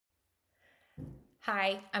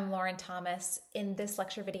Hi, I'm Lauren Thomas. In this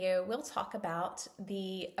lecture video, we'll talk about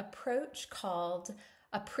the approach called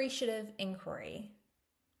appreciative inquiry.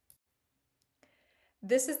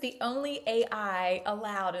 This is the only AI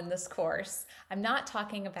allowed in this course. I'm not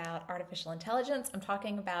talking about artificial intelligence, I'm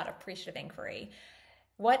talking about appreciative inquiry.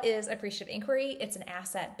 What is appreciative inquiry? It's an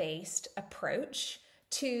asset-based approach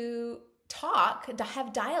to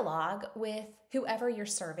have dialogue with whoever you're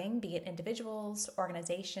serving, be it individuals,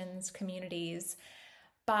 organizations, communities,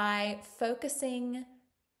 by focusing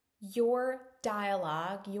your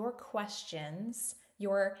dialogue, your questions,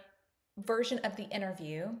 your version of the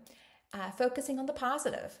interview, focusing on the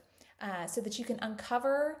positive so that you can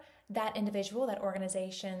uncover that individual, that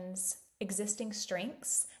organization's existing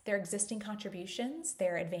strengths, their existing contributions,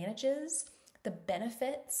 their advantages, the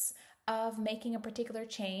benefits of making a particular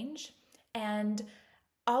change. And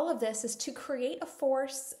all of this is to create a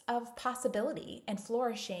force of possibility and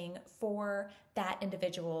flourishing for that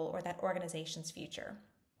individual or that organization's future.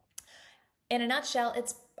 In a nutshell,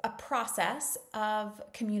 it's a process of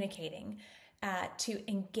communicating to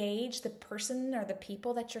engage the person or the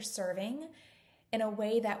people that you're serving in a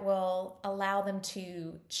way that will allow them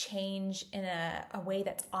to change in a way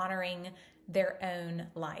that's honoring their own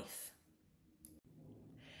life.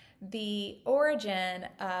 The origin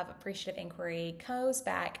of appreciative inquiry goes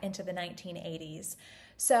back into the 1980s.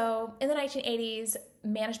 So in the 1980s,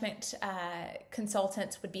 management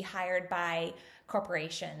consultants would be hired by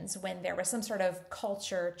corporations when there was some sort of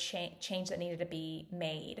culture change that needed to be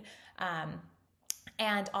made.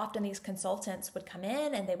 And often these consultants would come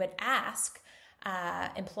in and they would ask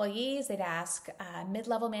employees, they'd ask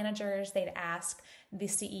mid-level managers, they'd ask the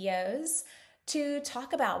CEOs to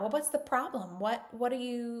talk about, well, what's the problem? What are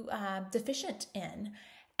you deficient in?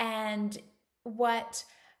 And what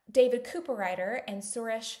David Cooperrider and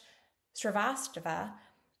Suresh Srivastava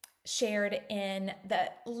shared in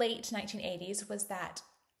the late 1980s was that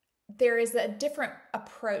there is a different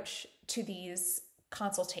approach to these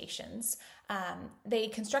consultations. They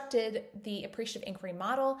constructed the appreciative inquiry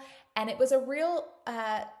model, and it was a real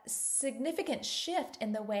significant shift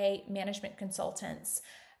in the way management consultants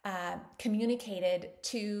communicated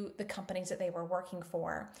to the companies that they were working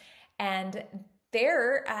for. And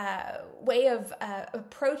their way of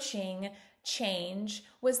approaching change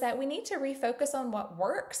was that we need to refocus on what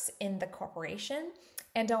works in the corporation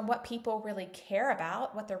and on what people really care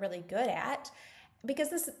about, what they're really good at. Because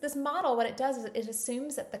this model, what it does is it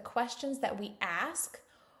assumes that the questions that we ask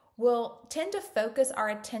will tend to focus our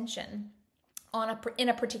attention in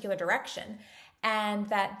a particular direction. And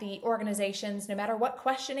that the organizations, no matter what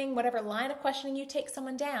questioning, whatever line of questioning you take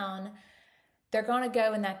someone down, they're going to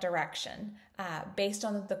go in that direction based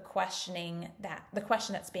on the question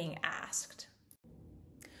that's being asked.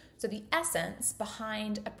 So the essence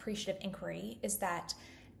behind appreciative inquiry is that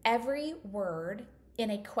every word in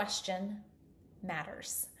a question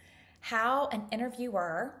matters. How an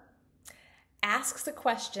interviewer asks a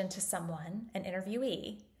question to someone, an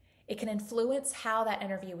interviewee, it can influence how that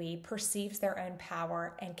interviewee perceives their own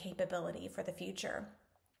power and capability for the future.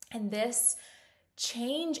 And this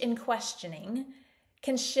change in questioning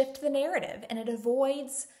can shift the narrative, and it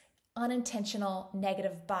avoids unintentional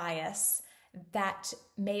negative bias that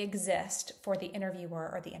may exist for the interviewer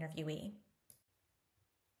or the interviewee.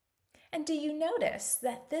 And do you notice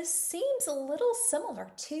that this seems a little similar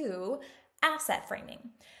to asset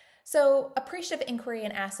framing? So appreciative inquiry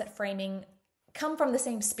and asset framing come from the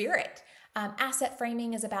same spirit. Asset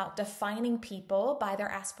framing is about defining people by their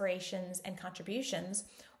aspirations and contributions,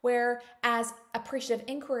 whereas appreciative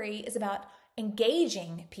inquiry is about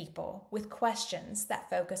engaging people with questions that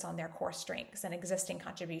focus on their core strengths and existing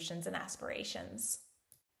contributions and aspirations.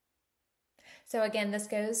 So again, this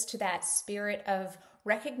goes to that spirit of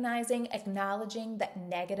recognizing, acknowledging that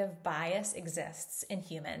negative bias exists in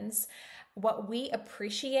humans. What we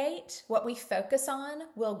appreciate, what we focus on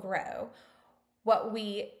will grow. What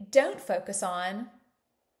we don't focus on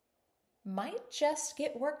might just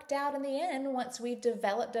get worked out in the end once we've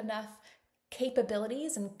developed enough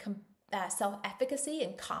capabilities and self-efficacy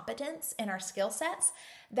and competence in our skill sets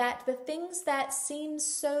that the things that seem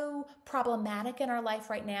so problematic in our life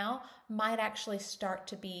right now might actually start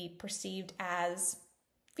to be perceived as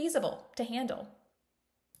feasible to handle.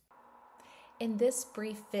 In this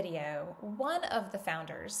brief video, one of the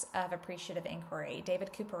founders of Appreciative Inquiry, David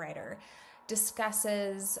Cooperrider,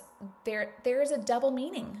 discusses there is a double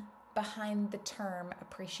meaning behind the term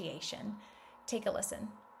appreciation. Take a listen.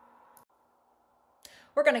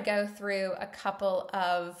 We're going to go through a couple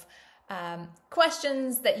of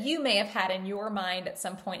questions that you may have had in your mind at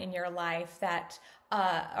some point in your life that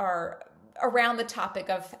are around the topic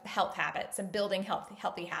of health habits and building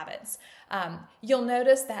healthy habits, you'll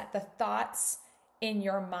notice that the thoughts in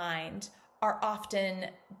your mind are often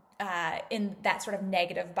in that sort of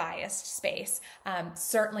negative biased space.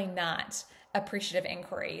 Certainly not appreciative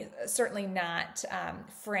inquiry, certainly not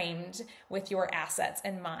framed with your assets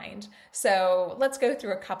in mind. So let's go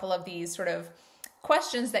through a couple of these sort of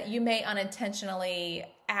questions that you may unintentionally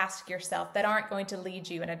ask yourself that aren't going to lead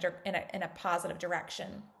you in a positive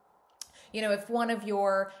direction. You know, if one of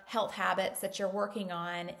your health habits that you're working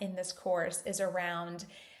on in this course is around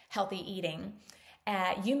healthy eating,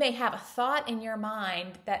 you may have a thought in your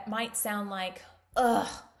mind that might sound like, ugh,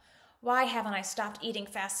 why haven't I stopped eating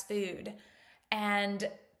fast food? And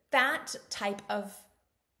that type of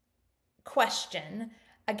question,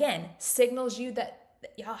 again, signals you that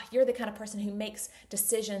you're the kind of person who makes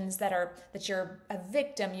decisions that you're a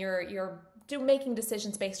victim, you're making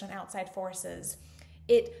decisions based on outside forces.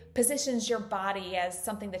 It positions your body as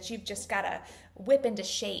something that you've just got to whip into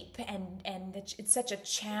shape, and it's such a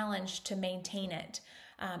challenge to maintain it.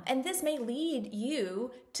 And this may lead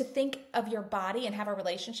you to think of your body and have a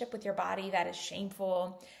relationship with your body that is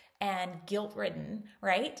shameful and guilt-ridden,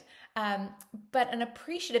 right? But an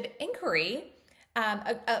appreciative inquiry,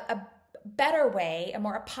 a better way,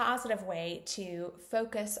 a positive way to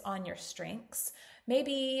focus on your strengths,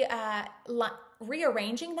 maybe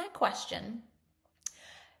rearranging that question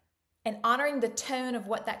and honoring the tone of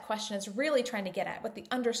what that question is really trying to get at, what the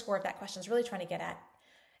underscore of that question is really trying to get at.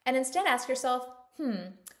 And instead ask yourself,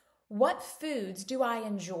 what foods do I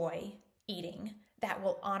enjoy eating that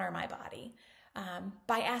will honor my body?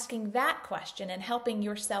 By asking that question and helping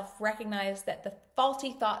yourself recognize that the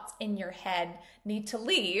faulty thoughts in your head need to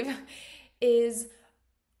leave is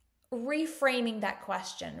reframing that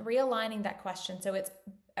question, realigning that question so it's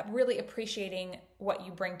really appreciating what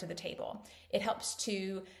you bring to the table. It helps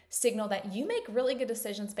to signal that you make really good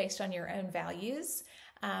decisions based on your own values,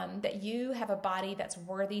 that you have a body that's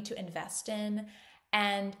worthy to invest in,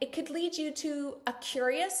 and it could lead you to a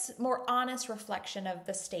curious, more honest reflection of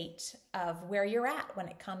the state of where you're at when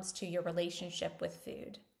it comes to your relationship with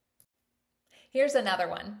food. Here's another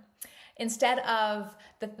one. Instead of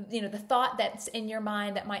the thought that's in your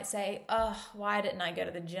mind that might say, "Oh, why didn't I go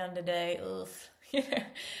to the gym today?" Ugh.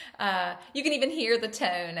 You can even hear the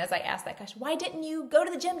tone as I ask that question. Why didn't you go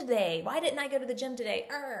to the gym today? Why didn't I go to the gym today?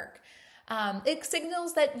 It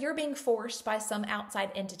signals that you're being forced by some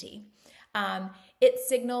outside entity. It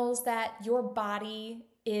signals that your body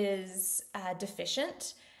is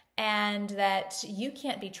deficient and that you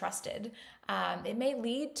can't be trusted. It may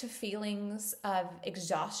lead to feelings of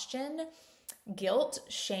exhaustion, guilt,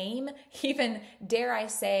 shame, even, dare I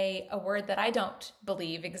say, a word that I don't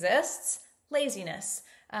believe exists, laziness.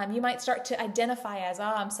 You might start to identify as,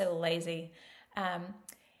 I'm so lazy.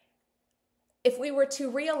 If we were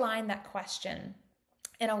to realign that question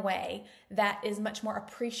in a way that is much more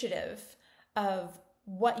appreciative of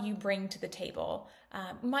what you bring to the table,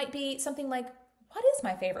 might be something like, what is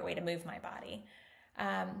my favorite way to move my body?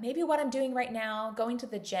 Maybe what I'm doing right now, going to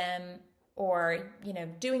the gym or,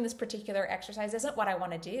 doing this particular exercise isn't what I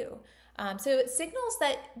want to do. So it signals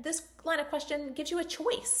that this line of question gives you a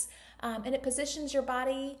choice, and it positions your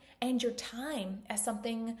body and your time as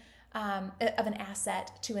something of an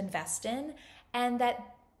asset to invest in, and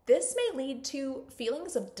that this may lead to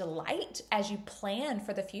feelings of delight as you plan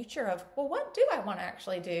for the future of, well, what do I want to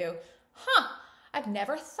actually do? I've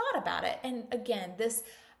never thought about it. And again, this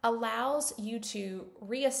allows you to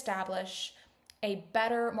reestablish a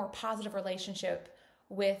better, more positive relationship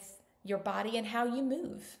with your body and how you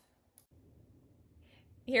move.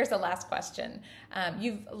 Here's the last question.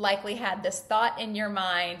 You've likely had this thought in your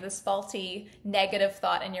mind, this faulty, negative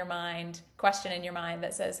thought in your mind, question in your mind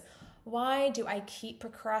that says, why do I keep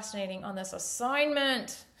procrastinating on this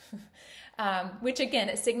assignment? Which again,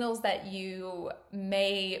 it signals that you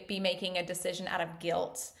may be making a decision out of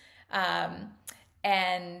guilt.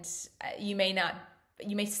 And you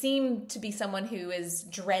may seem to be someone who is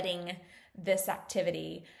dreading this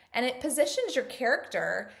activity. And it positions your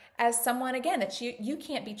character as someone, again, that you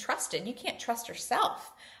can't be trusted. You can't trust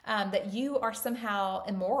yourself, that you are somehow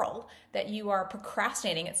immoral, that you are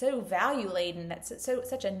procrastinating. It's so value-laden. That's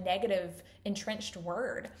such a negative, entrenched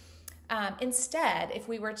word. Instead, if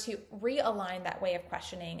we were to realign that way of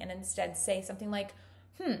questioning and instead say something like,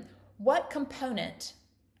 what component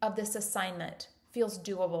of this assignment feels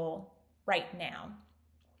doable right now?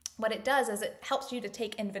 What it does is it helps you to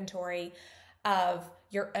take inventory of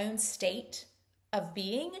your own state of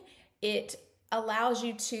being. It allows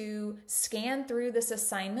you to scan through this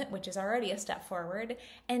assignment, which is already a step forward,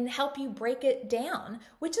 and help you break it down,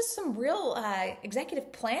 which is some real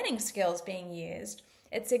executive planning skills being used.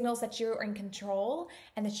 It signals that you're in control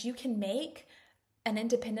and that you can make an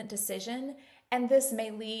independent decision. And this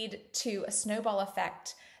may lead to a snowball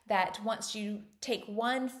effect that once you take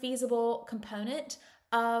one feasible component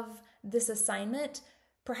of this assignment,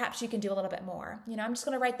 perhaps you can do a little bit more. I'm just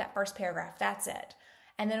going to write that first paragraph. That's it.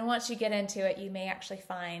 And then once you get into it, you may actually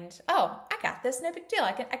find, oh, I got this, no big deal.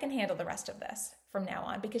 I can handle the rest of this from now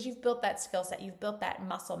on, because you've built that skill set, you've built that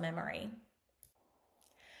muscle memory.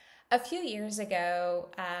 A few years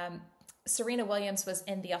ago, Serena Williams was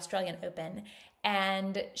in the Australian Open,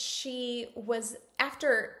 and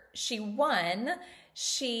after she won,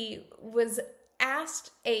 she was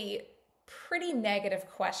asked a pretty negative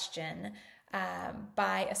question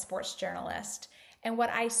by a sports journalist. And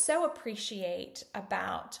what I so appreciate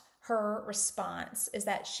about her response is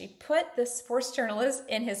that she put this sports journalist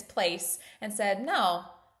in his place and said, no,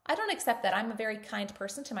 I don't accept that. I'm a very kind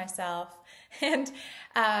person to myself. And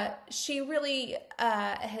she really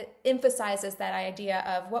emphasizes that idea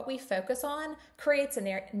of what we focus on creates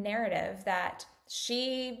a narrative that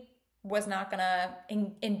she was not going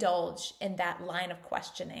to indulge in that line of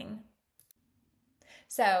questioning.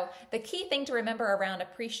 So the key thing to remember around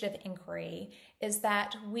appreciative inquiry is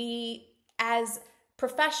that we, as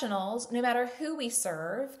professionals, no matter who we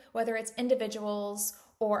serve, whether it's individuals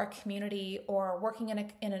or a community or working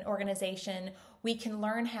in an organization, we can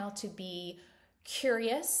learn how to be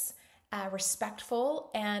curious,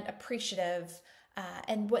 respectful, and appreciative.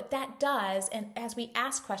 And what that does, and as we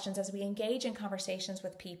ask questions, as we engage in conversations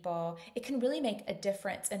with people, it can really make a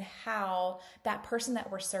difference in how that person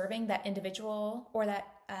that we're serving, that individual or that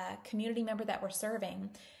community member that we're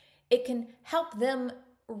serving, it can help them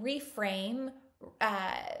reframe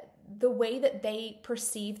the way that they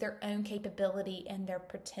perceive their own capability and their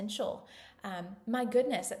potential. My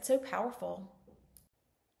goodness, that's so powerful.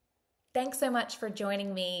 Thanks so much for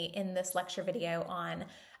joining me in this lecture video on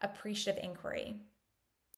appreciative inquiry.